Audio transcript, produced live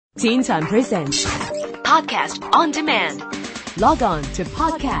Teen Time presents Podcast on Demand. Log on to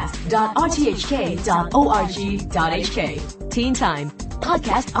podcast.rthk.org.hk. Teen Time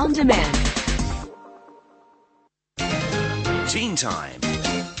Podcast on Demand. Teen Time.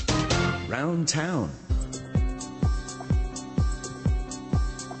 Round Town.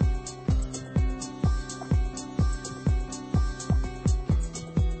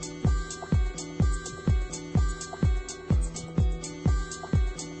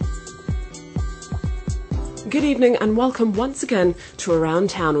 Good evening and welcome once again to Around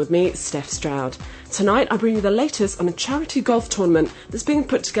Town with me, Steph Stroud. Tonight I bring you the latest on a charity golf tournament that's being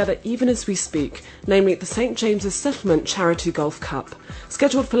put together even as we speak, namely the St James's Settlement Charity Golf Cup.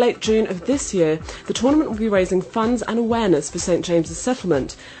 Scheduled for late June of this year, the tournament will be raising funds and awareness for St James's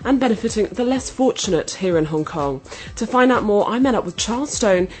Settlement and benefiting the less fortunate here in Hong Kong. To find out more, I met up with Charles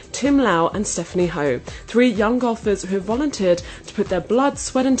Stone, Tim Lau and Stephanie Ho, three young golfers who have volunteered to put their blood,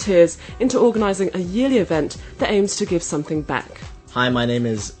 sweat and tears into organising a yearly event that aims to give something back. Hi, my name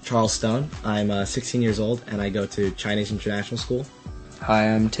is Charles Stone. I'm 16 years old and I go to Chinese International School.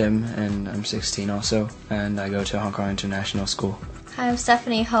 Hi, I'm Tim and I'm 16 also, and I go to Hong Kong International School. Hi, I'm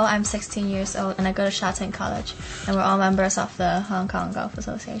Stephanie Ho. I'm 16 years old and I go to Sha Tin College, and we're all members of the Hong Kong Golf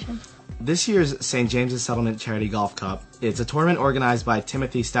Association. This year's St. James's Settlement Charity Golf Cup, it's a tournament organized by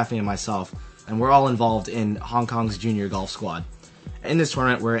Timothy, Stephanie, and myself, and we're all involved in Hong Kong's junior golf squad. In this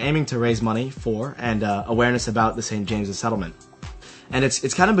tournament, we're aiming to raise money for and awareness about the St. James's Settlement. And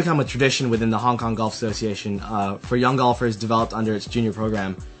it's kind of become a tradition within the Hong Kong Golf Association for young golfers developed under its junior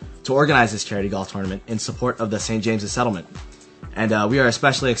program to organize this charity golf tournament in support of the St. James's Settlement. And we are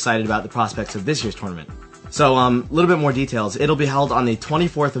especially excited about the prospects of this year's tournament. So a little bit more details. It'll be held on the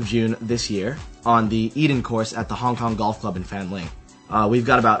 24th of June this year on the Eden course at the Hong Kong Golf Club in Fan Ling. We've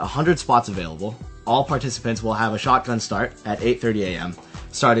got about 100 spots available. All participants will have a shotgun start at 8:30 a.m.,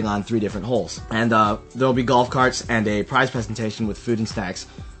 starting on 3 different holes. And there'll be golf carts and a prize presentation with food and snacks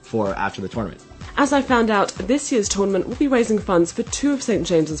for after the tournament. As I found out, this year's tournament will be raising funds for 2 of St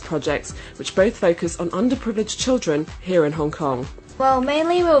James's projects, which both focus on underprivileged children here in Hong Kong. Well,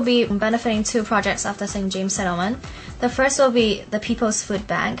 mainly we'll be benefiting 2 projects of the St. James Settlement. The first will be the People's Food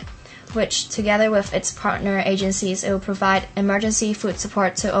Bank, which together with its partner agencies, it will provide emergency food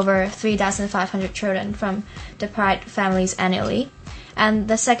support to over 3,500 children from deprived families annually. And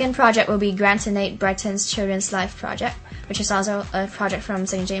the second project will be Grantinate Brighton's Children's Life Project, which is also a project from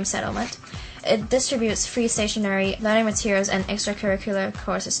St. James Settlement. It distributes free stationery, learning materials, and extracurricular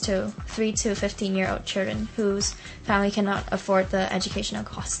courses to 3 to 15-year-old children whose family cannot afford the educational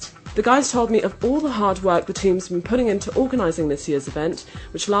cost. The guys told me of all the hard work the team's been putting into organising this year's event,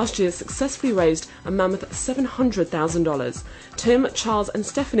 which last year successfully raised a mammoth $700,000. Tim, Charles and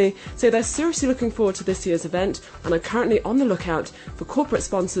Stephanie say they're seriously looking forward to this year's event and are currently on the lookout for corporate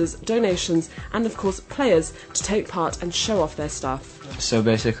sponsors, donations and of course players to take part and show off their stuff. So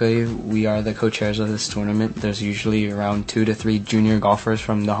basically, we are the co-chairs of this tournament. There's usually around 2 to 3 junior golfers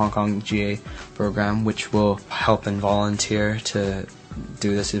from the Hong Kong GA program, which will help and volunteer to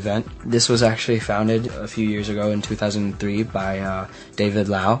do this event. This was actually founded a few years ago in 2003 by David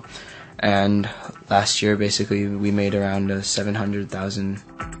Lau, and last year basically we made around 700,000.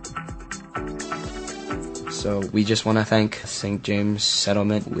 So we just want to thank St. James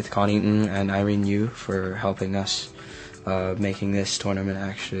Settlement with Con Eaton and Irene Yu for helping us making this tournament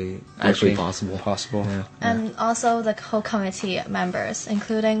actually possible. Yeah. And also the whole committee members,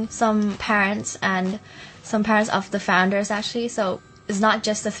 including some parents of the founders actually. So it's not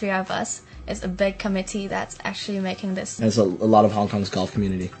just the 3 of us. It's a big committee that's actually making this. There's a lot of Hong Kong's golf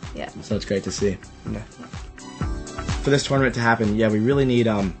community. Yeah. So it's great to see. Yeah. For this tournament to happen, we really need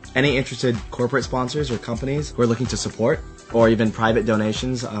any interested corporate sponsors or companies who are looking to support, or even private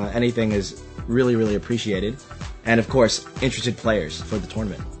donations. Anything is really, really appreciated. And of course, interested players for the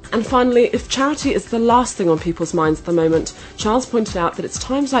tournament. And finally, if charity is the last thing on people's minds at the moment, Charles pointed out that it's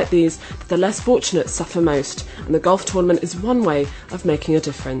times like these that the less fortunate suffer most, and the golf tournament is one way of making a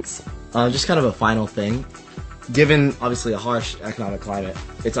difference. Just kind of a final thing. Given, obviously, a harsh economic climate,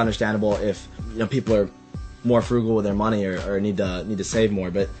 it's understandable if people are more frugal with their money or need to save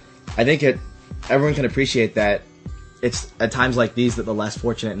more. But I think everyone can appreciate that it's at times like these that the less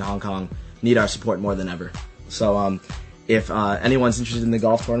fortunate in Hong Kong need our support more than ever. So if anyone's interested in the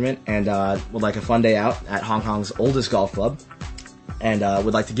golf tournament and would like a fun day out at Hong Kong's oldest golf club and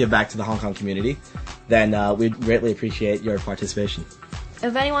would like to give back to the Hong Kong community, then we'd greatly appreciate your participation.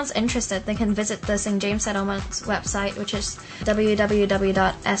 If anyone's interested, they can visit the St. James Settlement's website, which is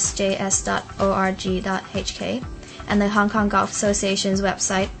www.sjs.org.hk, and the Hong Kong Golf Association's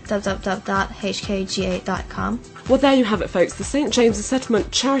website, www.hkga.com. Well, there you have it, folks, the St James's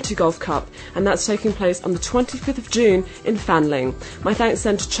Settlement Charity Golf Cup, and that's taking place on the 25th of June in Fanling. My thanks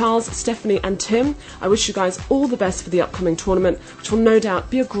then to Charles, Stephanie and Tim. I wish you guys all the best for the upcoming tournament, which will no doubt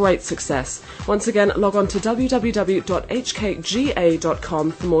be a great success. Once again, log on to www.hkga.com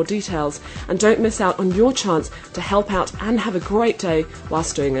for more details, and don't miss out on your chance to help out and have a great day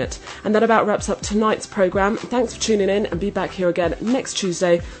whilst doing it. And that about wraps up tonight's programme. Thanks for tuning in, and be back here again next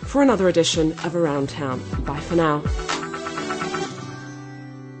Tuesday for another edition of Around Town. Bye for now.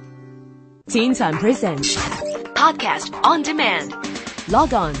 Teen Time presents Podcast on Demand.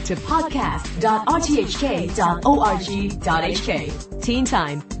 Log on to podcast.rthk.org.hk. Teen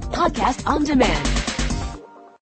Time Podcast on Demand.